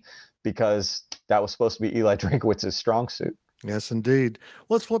funny because that was supposed to be Eli Drinkowitz's strong suit. Yes, indeed.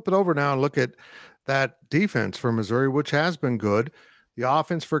 Let's flip it over now and look at that defense for Missouri, which has been good. The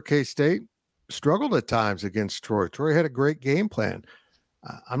offense for K-State struggled at times against Troy. Troy had a great game plan.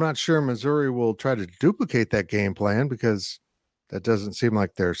 I'm not sure Missouri will try to duplicate that game plan because that doesn't seem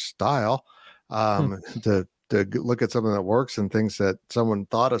like their style. To look at something that works and things that someone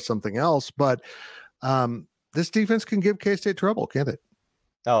thought of something else. But this defense can give K-State trouble, can't it?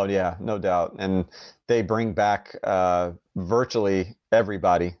 Oh, yeah, no doubt. And they bring back virtually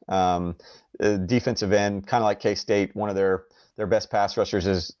everybody. Defensive end, kind of like K-State, one of their best pass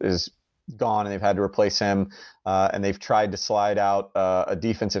rushers is gone, and they've had to replace him. And they've tried to slide out a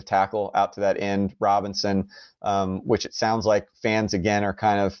defensive tackle out to that end, Robinson, which it sounds like fans, again, are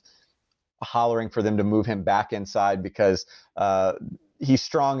kind of hollering for them to move him back inside because he's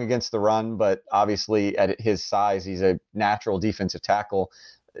strong against the run, but obviously at his size, he's a natural defensive tackle,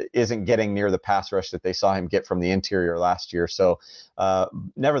 isn't getting near the pass rush that they saw him get from the interior last year. So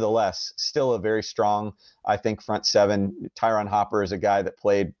nevertheless, still a very strong, I think, front seven. Tyron Hopper is a guy that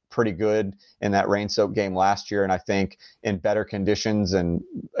played pretty good in that rain-soaked game last year, and I think in better conditions and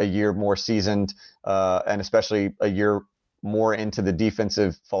a year more seasoned, and especially a year more into the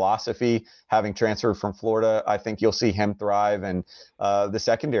defensive philosophy, having transferred from Florida, I think you'll see him thrive. And the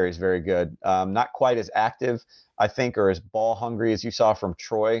secondary is very good. Not quite as active, I think, or as ball hungry as you saw from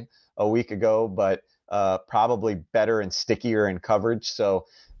Troy a week ago, but probably better and stickier in coverage. So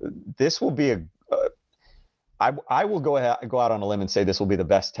this will be I will go out on a limb and say this will be the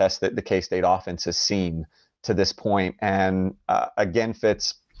best test that the K-State offense has seen to this point. And again,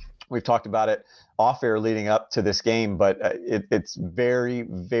 Fitz, we've talked about it off air leading up to this game, but it's very,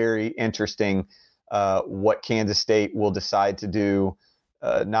 very interesting what Kansas State will decide to do,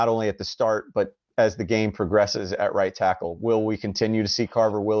 not only at the start, but as the game progresses at right tackle. Will we continue to see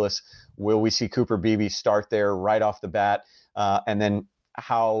Carver Willis? Will we see Cooper Beebe start there right off the bat? And then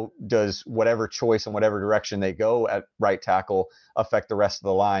how does whatever choice and whatever direction they go at right tackle affect the rest of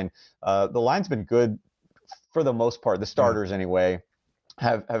the line? The line's been good for the most part, the starters anyway.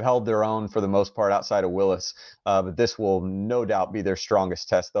 Have held their own for the most part outside of Willis, but this will no doubt be their strongest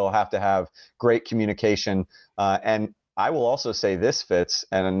test. They'll have to have great communication. And I will also say this, Fitz,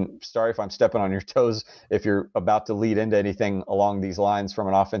 and I'm sorry if I'm stepping on your toes if you're about to lead into anything along these lines from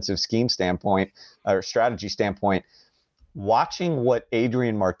an offensive scheme standpoint or strategy standpoint. Watching what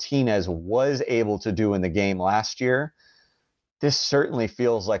Adrian Martinez was able to do in the game last year, this certainly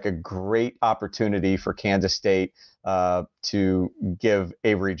feels like a great opportunity for Kansas State to give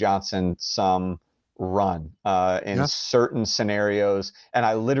Avery Johnson some run in certain scenarios. And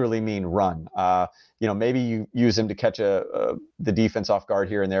I literally mean run. Maybe you use him to catch the defense off guard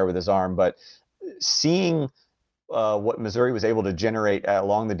here and there with his arm, but seeing what Missouri was able to generate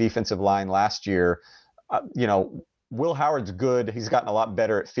along the defensive line last year, Will Howard's good. He's gotten a lot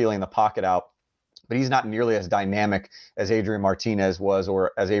better at feeling the pocket out, but he's not nearly as dynamic as Adrian Martinez was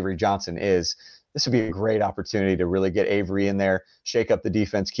or as Avery Johnson is. This would be a great opportunity to really get Avery in there, shake up the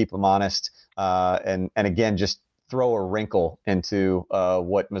defense, keep them honest, and again, just throw a wrinkle into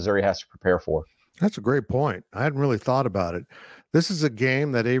what Missouri has to prepare for. That's a great point. I hadn't really thought about it. This is a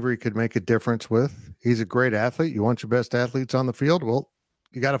game that Avery could make a difference with. He's a great athlete. You want your best athletes on the field? Well,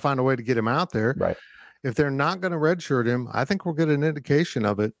 you got to find a way to get him out there. Right. If they're not going to redshirt him, I think we'll get an indication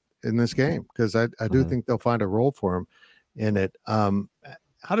of it in this game because I do think they'll find a role for him in it.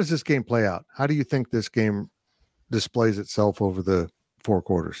 How does this game play out? How do you think this game displays itself over the 4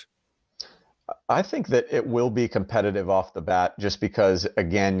 quarters? I think that it will be competitive off the bat just because,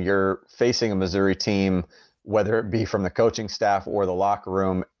 again, you're facing a Missouri team, whether it be from the coaching staff or the locker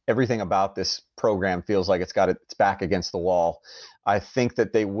room, everything about this program feels like it's got its back against the wall. I think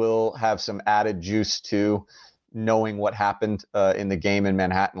that they will have some added juice to knowing what happened in the game in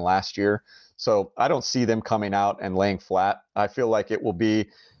Manhattan last year. So I don't see them coming out and laying flat. I feel like it will be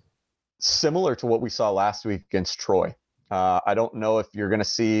similar to what we saw last week against Troy. I don't know if you're going to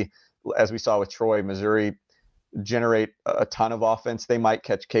see, as we saw with Troy, Missouri generate a ton of offense. They might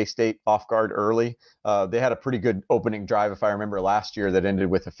catch K-State off guard early. They had a pretty good opening drive, if I remember, last year that ended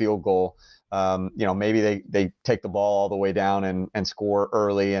with a field goal. Maybe they take the ball all the way down and score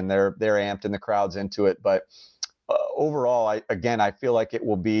early, and they're amped and the crowd's into it. But overall, I feel like it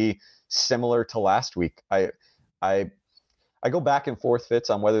will be similar to last week. I go back and forth, Fitz,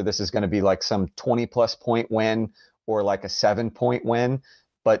 on whether this is going to be like some 20-plus point win or like a 7-point win.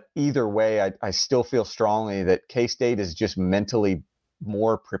 But either way, I still feel strongly that K-State is just mentally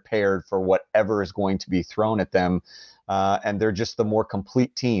more prepared for whatever is going to be thrown at them. And they're just the more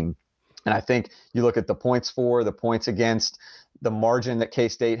complete team. And I think you look at the points for, the points against, the margin that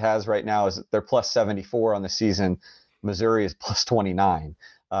K-State has right now is they're plus 74 on the season. Missouri is plus 29.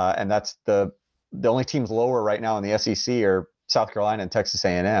 And that's the only teams lower right now in the SEC are South Carolina and Texas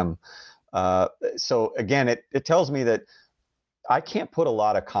A&M. So again, it tells me that I can't put a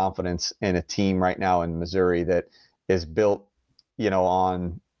lot of confidence in a team right now in Missouri that is built,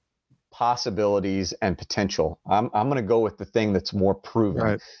 on possibilities and potential. I'm going to go with the thing that's more proven,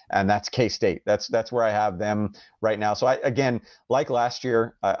 right, and that's K-State. That's where I have them right now. So again, like last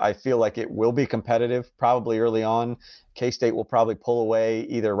year, I feel like it will be competitive probably early on. K-State will probably pull away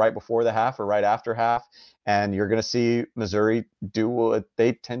either right before the half or right after half, and you're going to see Missouri do what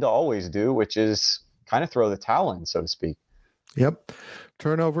they tend to always do, which is kind of throw the towel in, so to speak. Yep.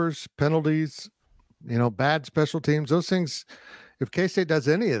 Turnovers, penalties, bad special teams, those things. If K-State does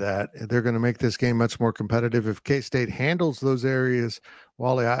any of that, they're going to make this game much more competitive. If K-State handles those areas,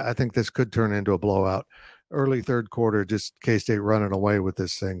 Wally, I think this could turn into a blowout. Early third quarter, just K-State running away with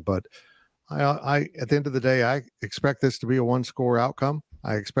this thing. But I at the end of the day, I expect this to be a one-score outcome.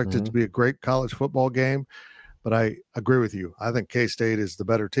 I expect it to be a great college football game. But I agree with you. I think K-State is the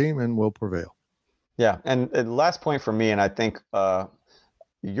better team and will prevail. Yeah, and the last point for me, and I think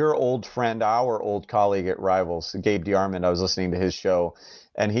your old friend, our old colleague at Rivals, Gabe DeArmond, I was listening to his show,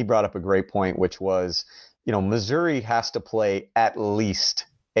 and he brought up a great point, which was, Missouri has to play at least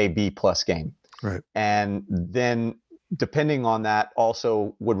a B-plus game. Right. And then depending on that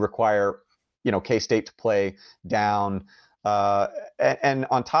also would require, K-State to play down. And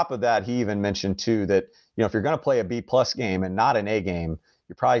on top of that, he even mentioned too that, if you're going to play a B-plus game and not an A game,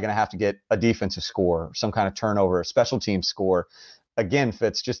 you're probably going to have to get a defensive score, some kind of turnover, a special team score. Again,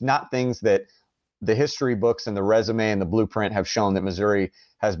 Fitz, just not things that the history books and the resume and the blueprint have shown that Missouri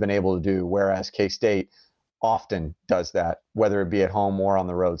has been able to do, whereas K-State often does that, whether it be at home or on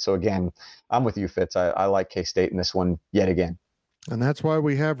the road. So again, I'm with you, Fitz. I like K-State in this one yet again. And that's why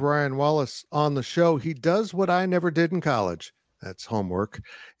we have Ryan Wallace on the show. He does what I never did in college. That's homework.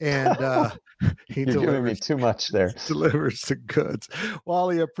 And he You're giving me too much there. Delivers the goods.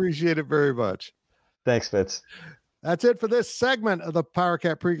 Wally, appreciate it very much. Thanks, Fitz. That's it for this segment of the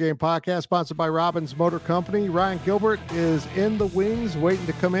Powercat Pregame Podcast, sponsored by Robbins Motor Company. Ryan Gilbert is in the wings, waiting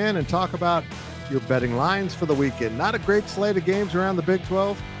to come in and talk about your betting lines for the weekend. Not a great slate of games around the Big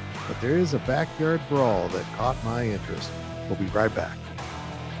 12, but there is a backyard brawl that caught my interest. We'll be right back.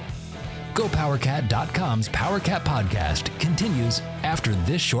 GoPowerCat.com's Powercat Podcast continues after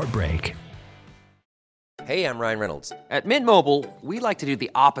this short break. Hey, I'm Ryan Reynolds. At Mint Mobile, we like to do the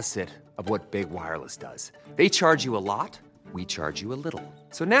opposite of what Big Wireless does. They charge you a lot, we charge you a little.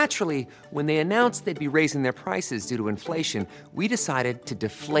 So naturally, when they announced they'd be raising their prices due to inflation, we decided to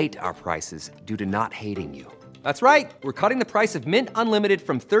deflate our prices due to not hating you. That's right. We're cutting the price of Mint Unlimited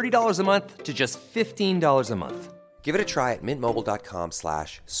from $30 a month to just $15 a month. Give it a try at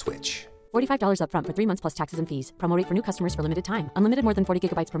mintmobile.com/switch. $45 up front for 3 months plus taxes and fees. Promo rate for new customers for limited time. Unlimited more than 40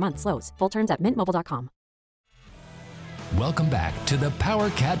 gigabytes per month. Slows full terms at mintmobile.com. Welcome back to the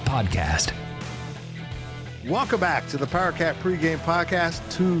Powercat Podcast. Welcome back to the Powercat Pregame Podcast.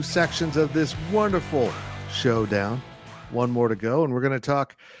 2 sections of this wonderful showdown. One more to go, and we're going to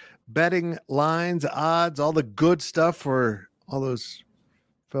talk betting lines, odds, all the good stuff for all those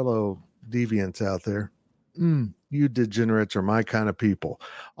fellow deviants out there. You degenerates are my kind of people.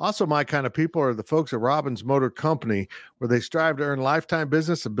 Also, my kind of people are the folks at Robbins Motor Company, where they strive to earn lifetime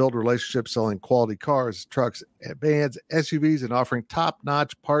business and build relationships selling quality cars, trucks, vans, SUVs, and offering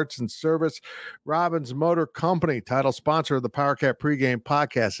top-notch parts and service. Robbins Motor Company, title sponsor of the Powercat Pregame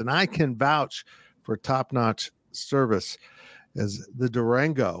Podcast, and I can vouch for top-notch service, as the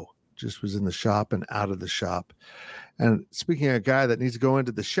Durango just was in the shop and out of the shop. And speaking of a guy that needs to go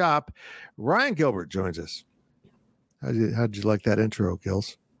into the shop, Ryan Gilbert joins us. How'd you like that intro,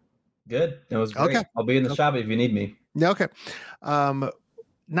 Gills? Good. It was great. Okay. I'll be in the shop if you need me. Okay.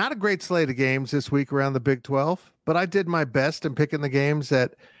 Not a great slate of games this week around the Big 12, but I did my best in picking the games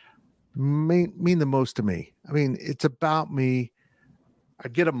that mean the most to me. I mean, it's about me. I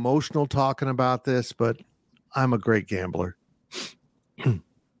get emotional talking about this, but I'm a great gambler.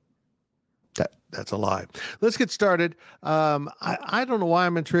 That's a lie. Let's get started. I don't know why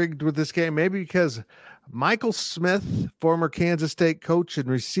I'm intrigued with this game. Maybe because Michael Smith, former Kansas State coach and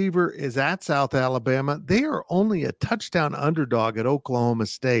receiver, is at South Alabama. They are only a touchdown underdog at Oklahoma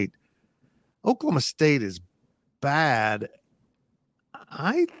State. Oklahoma State is bad.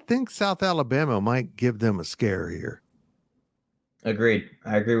 I think South Alabama might give them a scare here. Agreed.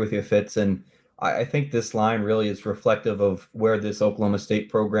 I agree with you, Fitz. And I think this line really is reflective of where this Oklahoma State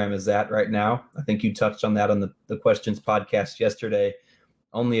program is at right now. I think you touched on that on the Questions podcast yesterday.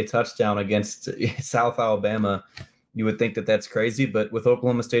 Only a touchdown against South Alabama. You would think that that's crazy, but with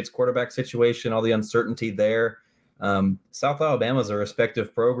Oklahoma State's quarterback situation, all the uncertainty there, South Alabama is a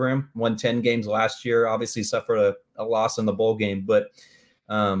respective program, won 10 games last year, obviously suffered a loss in the bowl game, but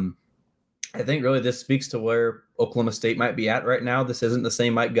I think really this speaks to where Oklahoma State might be at right now. This isn't the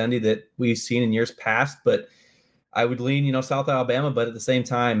same Mike Gundy that we've seen in years past, but I would lean, South Alabama, but at the same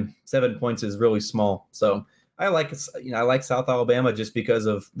time, 7 points is really small. So I like South Alabama just because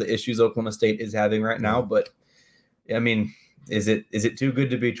of the issues Oklahoma State is having right now. But I mean, is it too good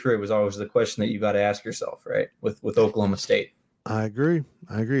to be true? It was always the question that you got to ask yourself, right? With Oklahoma State. I agree.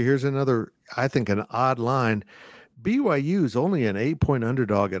 Here's another, I think, an odd line. BYU is only an 8-point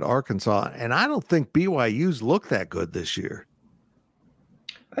underdog at Arkansas, and I don't think BYU's looked that good this year.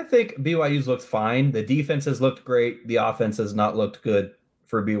 I think BYU's looked fine. The defense has looked great. The offense has not looked good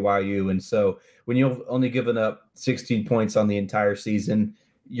for BYU. And so when you've only given up 16 points on the entire season,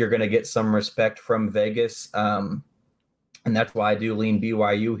 you're going to get some respect from Vegas. And that's why I do lean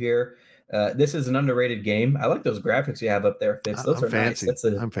BYU here. This is an underrated game. I like those graphics you have up there, Fitz. Those are fancy. Nice.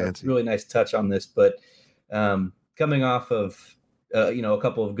 That's a really nice touch on this. But coming off of, a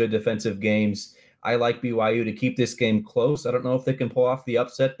couple of good defensive games, I like BYU to keep this game close. I don't know if they can pull off the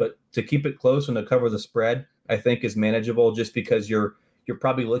upset, but to keep it close and to cover the spread, I think is manageable just because you're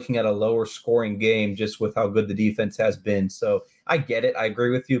probably looking at a lower scoring game just with how good the defense has been. So I get it. I agree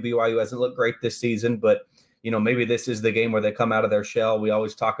with you. BYU hasn't looked great this season, but maybe this is the game where they come out of their shell. We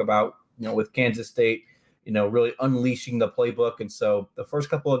always talk about, with Kansas State, really unleashing the playbook. And so the first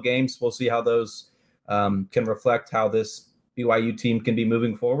couple of games, we'll see how those can reflect how this BYU team can be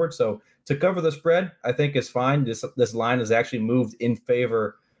moving forward. So to cover the spread, I think is fine. This line has actually moved in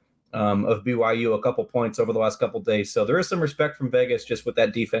favor of BYU a couple points over the last couple of days. So there is some respect from Vegas just with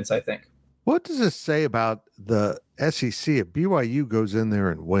that defense, I think. What does this say about the SEC if BYU goes in there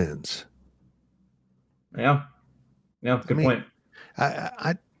and wins? Yeah, good point.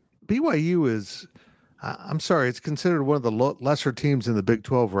 BYU is, I'm sorry, it's considered one of the lesser teams in the Big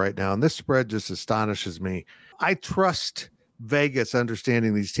 12 right now, and this spread just astonishes me. I trust Vegas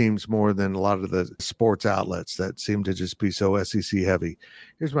understanding these teams more than a lot of the sports outlets that seem to just be so SEC heavy.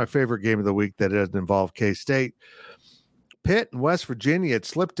 Here's my favorite game of the week that doesn't involve K-State. Pitt and West Virginia, it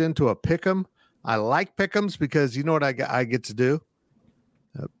slipped into a pick'em. I like pick'ems because you know what I get to do?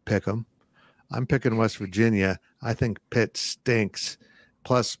 Pick'em. I'm picking West Virginia. I think Pitt stinks.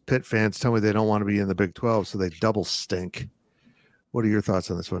 Plus, Pitt fans tell me they don't want to be in the Big 12, so they double stink. What are your thoughts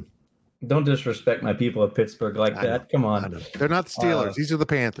on this one? Don't disrespect my people of Pittsburgh like that. Come on. They're not the Steelers. These are the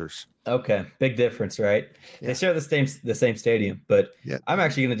Panthers. Okay. Big difference, right? Yeah. They share the same stadium, but yeah. I'm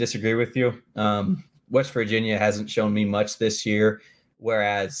actually going to disagree with you. West Virginia hasn't shown me much this year,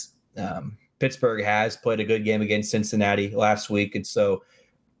 whereas Pittsburgh has played a good game against Cincinnati last week. And so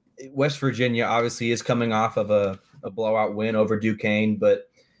West Virginia obviously is coming off of a blowout win over Duquesne, but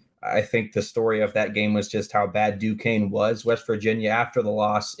I think the story of that game was just how bad Duquesne was. West Virginia, after the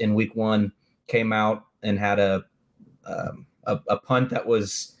loss in week 1, came out and had a punt that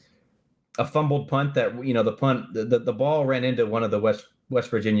was a fumbled punt that, the ball ran into one of the West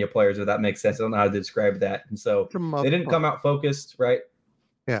Virginia players, if that makes sense. I don't know how to describe that. And so they didn't come out focused, right?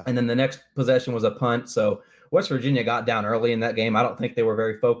 Yeah. And then the next possession was a punt. So West Virginia got down early in that game. I don't think they were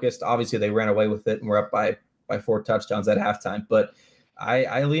very focused. Obviously, they ran away with it and were up by 4 touchdowns at halftime. But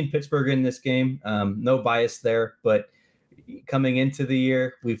I lean Pittsburgh in this game. No bias there. But coming into the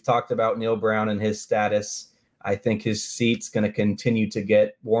year, we've talked about Neil Brown and his status. I think his seat's going to continue to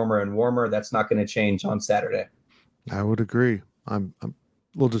get warmer and warmer. That's not going to change on Saturday. I would agree. I'm a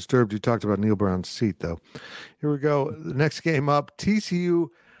little disturbed you talked about Neil Brown's seat, though. Here we go. The next game up, TCU.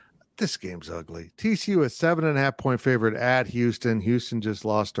 This game's ugly. TCU is 7.5-point favorite at Houston. Houston just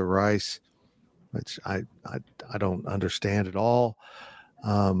lost to Rice, which I don't understand at all.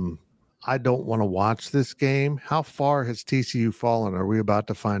 I don't want to watch this game. How far has TCU fallen? Are we about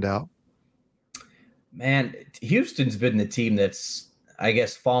to find out? Man, Houston's been the team that's, I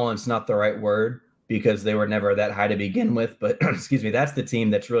guess, fallen's not the right word because they were never that high to begin with. But excuse me, that's the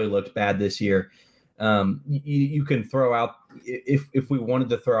team that's really looked bad this year. You can throw out, if we wanted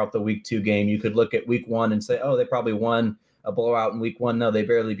to throw out the week 2 game, you could look at week 1 and say, oh, they probably won a blowout in week 1. No, they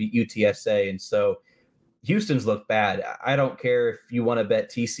barely beat UTSA. And so Houston's looked bad. I don't care if you want to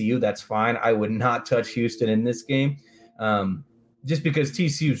bet TCU, that's fine. I would not touch Houston in this game, just because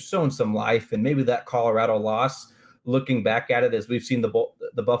TCU's shown some life, and maybe that Colorado loss, looking back at it as we've seen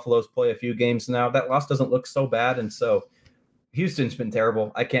the Buffaloes play a few games now, that loss doesn't look so bad. And so Houston's been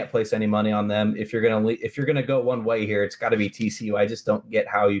terrible. I can't place any money on them. If you're gonna go one way here, it's got to be TCU. I just don't get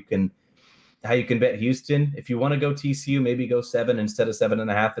how you can bet Houston. If you want to go TCU, maybe go 7 instead of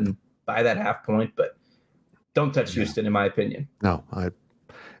 7.5 and buy that half point, but don't touch Houston, in my opinion. No,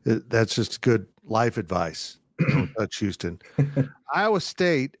 that's just good life advice. Don't touch Houston. Iowa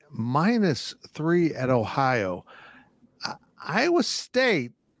State -3 at Ohio. Iowa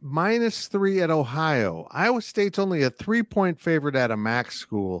State -3 at Ohio. Iowa State's only a 3-point favorite at a MAC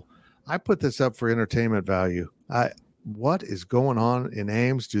school. I put this up for entertainment value. What is going on in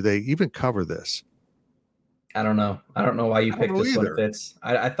Ames? Do they even cover this? I don't know. I don't know why you picked this one, Fitz.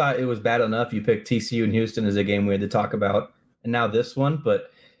 I thought it was bad enough you picked TCU and Houston as a game we had to talk about, and now this one. But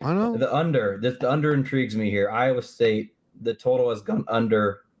I know the under intrigues me here. Iowa State, the total has gone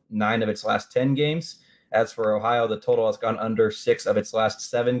under 9 of its last 10 games. As for Ohio, the total has gone under 6 of its last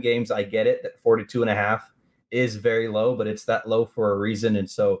 7 games. I get it that 42.5 is very low, but it's that low for a reason. And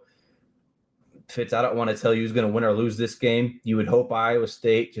so, Fitz, I don't want to tell you who's going to win or lose this game. You would hope Iowa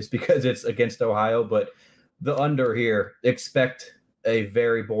State just because it's against Ohio, but the under here, expect a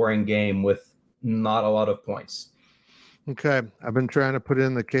very boring game with not a lot of points. Okay. I've been trying to put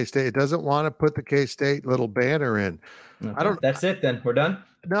in the K-State. It doesn't want to put the K-State little banner in. Okay. That's it then. We're done?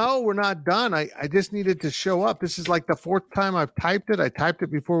 No, we're not done. I just needed to show up. This is like the 4th time I've typed it. I typed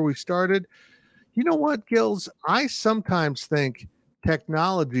it before we started. You know what, Gills? I sometimes think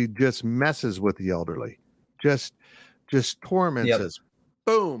technology just messes with the elderly. Just torments us.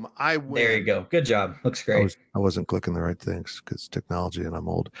 Boom, I win. There you go. Good job. Looks great. I wasn't clicking the right things because technology and I'm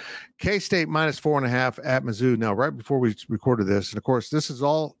old. K-State -4.5 at Mizzou. Now, right before we recorded this, and of course, this is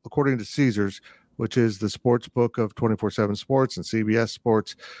all according to Caesars, which is the sports book of 24/7 Sports and CBS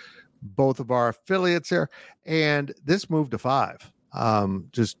Sports, both of our affiliates there. And this moved to 5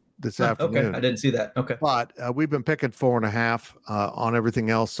 just this afternoon. Okay, I didn't see that. Okay. But we've been picking 4.5 on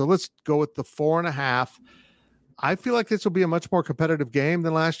everything else. So let's go with the 4.5. I feel like this will be a much more competitive game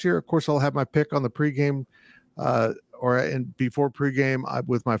than last year. Of course, I'll have my pick on the pregame before pregame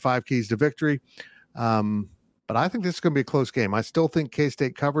with my 5 keys to victory. But I think this is going to be a close game. I still think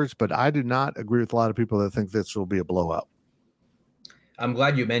K-State covers, but I do not agree with a lot of people that think this will be a blowout. I'm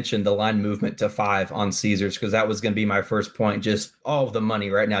glad you mentioned the line movement to 5 on Caesars, because that was going to be my first point. Just all of the money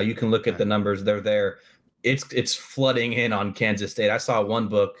right now. You can look at the numbers. They're there. It's flooding in on Kansas State. I saw one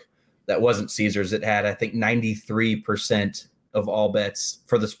book that wasn't Caesars. It had, I think, 93% of all bets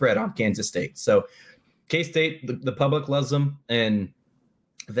for the spread on Kansas State. So K-State, the public loves them, and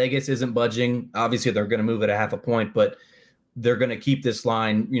Vegas isn't budging. Obviously, they're going to move it a half a point, but they're going to keep this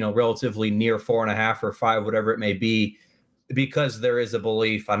line, relatively near 4.5 or 5, whatever it may be, because there is a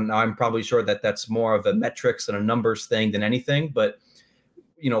belief. I'm probably sure that that's more of a metrics and a numbers thing than anything. But,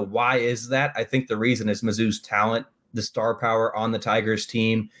 why is that? I think the reason is Mizzou's talent, the star power on the Tigers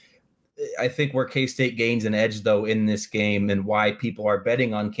team. I think where K-State gains an edge, though, in this game, and why people are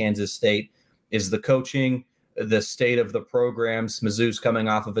betting on Kansas State, is the coaching, the state of the programs. Mizzou's coming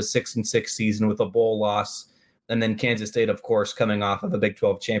off of a 6-6 season with a bowl loss, and then Kansas State, of course, coming off of a Big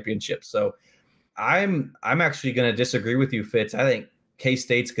 12 championship. So I'm actually going to disagree with you, Fitz. I think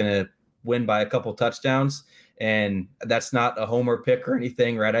K-State's going to win by a couple touchdowns, and that's not a homer pick or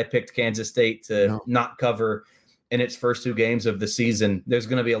anything, right? I picked Kansas State to not cover in its first 2 games of the season. There's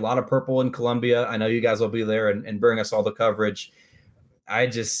going to be a lot of purple in Columbia. I know you guys will be there and bring us all the coverage. I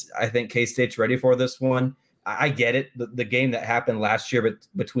think K-State's ready for this one. I get it. The game that happened last year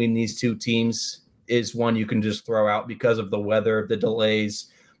between these 2 teams is one you can just throw out because of the weather, the delays,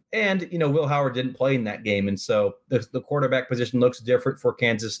 and, Will Howard didn't play in that game. And so the quarterback position looks different for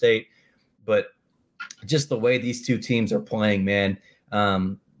Kansas State, but just the way these 2 teams are playing, man,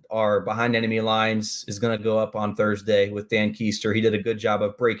 our behind enemy lines is going to go up on Thursday with Dan Keister. He did a good job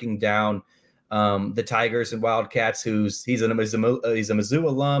of breaking down the Tigers and Wildcats, he's a Mizzou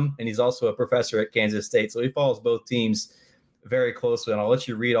alum, and he's also a professor at Kansas State. So he follows both teams very closely, and I'll let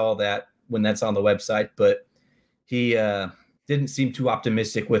you read all that when that's on the website. But he didn't seem too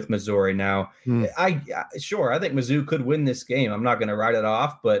optimistic with Missouri. Now, I think Mizzou could win this game. I'm not going to write it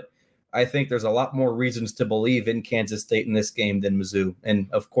off, but I think there's a lot more reasons to believe in Kansas State in this game than Mizzou. And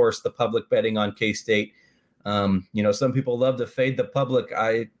of course, the public betting on K-State. Some people love to fade the public.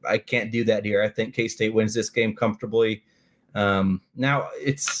 I can't do that here. I think K-State wins this game comfortably. Now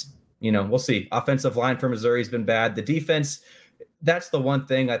it's, we'll see. Offensive line for Missouri has been bad. The defense, that's the one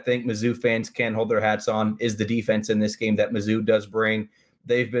thing I think Mizzou fans can hold their hats on is the defense in this game that Mizzou does bring.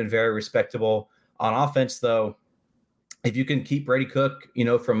 They've been very respectable. On offense, though, if you can keep Brady Cook,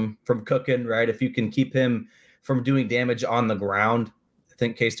 from cooking, right? If you can keep him from doing damage on the ground, I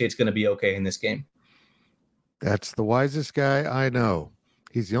think K-State's going to be okay in this game. That's the wisest guy I know.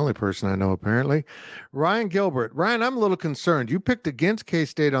 He's the only person I know, apparently. Ryan Gilbert. Ryan, I'm a little concerned. You picked against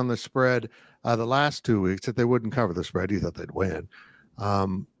K-State on the spread the last 2 weeks, that they wouldn't cover the spread. You thought they'd win.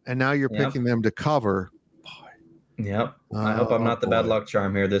 And now you're picking them to cover. Boy. Yep. I hope I'm not the bad luck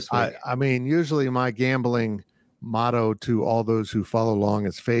charm here this week. I mean, usually my gambling motto to all those who follow along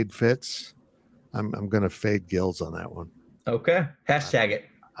is fade fits. I'm going to fade Gills on that one. Okay. Hashtag it.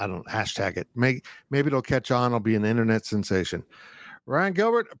 I don't hashtag it. Maybe it'll catch on. I'll be an internet sensation. Ryan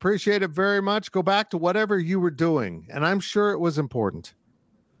Gilbert, appreciate it very much. Go back to whatever you were doing, and I'm sure it was important.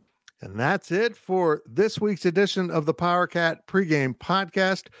 And that's it for this week's edition of the Powercat Pregame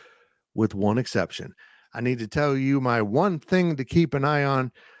Podcast, with one exception. I need to tell you my one thing to keep an eye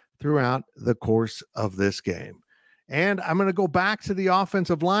on throughout the course of this game. And I'm going to go back to the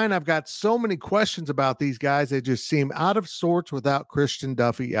offensive line. I've got so many questions about these guys. They just seem out of sorts without Christian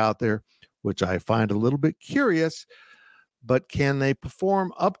Duffy out there, which I find a little bit curious. But can they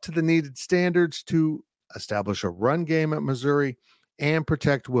perform up to the needed standards to establish a run game at Missouri and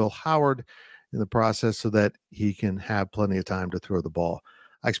protect Will Howard in the process so that he can have plenty of time to throw the ball?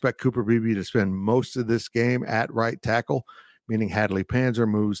 I expect Cooper Beebe to spend most of this game at right tackle, meaning Hadley Panzer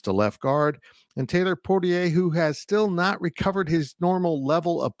moves to left guard, and Taylor Portier, who has still not recovered his normal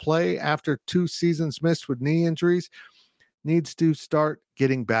level of play after 2 seasons missed with knee injuries, needs to start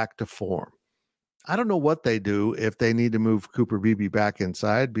getting back to form. I don't know what they do if they need to move Cooper Beebe back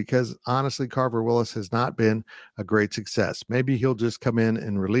inside, because honestly, Carver Willis has not been a great success. Maybe he'll just come in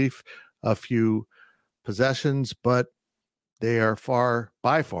and relief a few possessions, but they are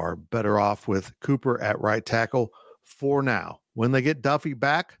by far better off with Cooper at right tackle for now. When they get Duffy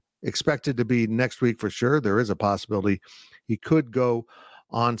back, expected to be next week for sure, there is a possibility he could go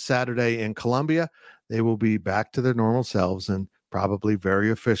on Saturday in Columbia. They will be back to their normal selves and probably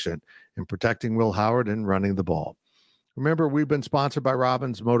very efficient in protecting Will Howard and running the ball. Remember, we've been sponsored by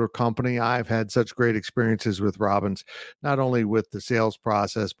Robbins Motor Company. I've had such great experiences with Robbins, not only with the sales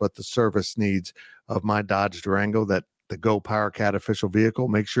process, but the service needs of my Dodge Durango, the Go Powercat official vehicle.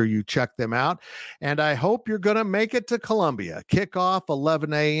 Make sure you check them out. And I hope you're going to make it to Columbia. Kickoff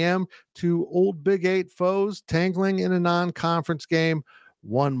 11 a.m. to Old Big 8 foes, tangling in a non-conference game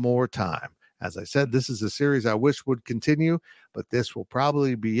one more time. As I said, this is a series I wish would continue, but this will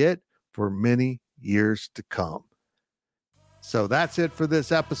probably be it for many years to come. So that's it for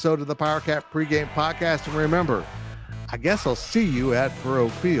this episode of the Powercat Pregame Podcast. And remember, I guess I'll see you at Furrow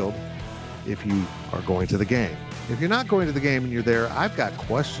Field if you are going to the game. If you're not going to the game and you're there, I've got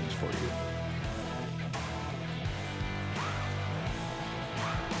questions for you.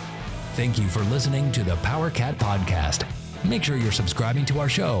 Thank you for listening to the Powercat Podcast. Make sure you're subscribing to our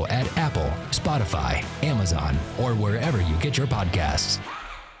show at Apple, Spotify, Amazon, or wherever you get your podcasts.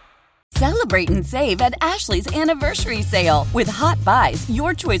 Celebrate and save at Ashley's Anniversary Sale. With Hot Buys,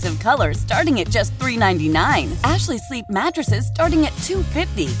 your choice of colors starting at just $3.99. Ashley Sleep mattresses starting at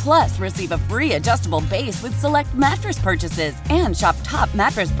 $2.50. Plus, receive a free adjustable base with select mattress purchases. And shop top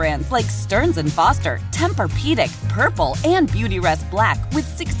mattress brands like Stearns & Foster, Tempur-Pedic, Purple, and Beautyrest Black with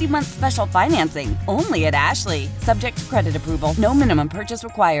 60-month special financing. Only at Ashley. Subject to credit approval. No minimum purchase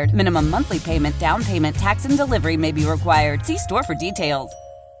required. Minimum monthly payment, down payment, tax, and delivery may be required. See store for details.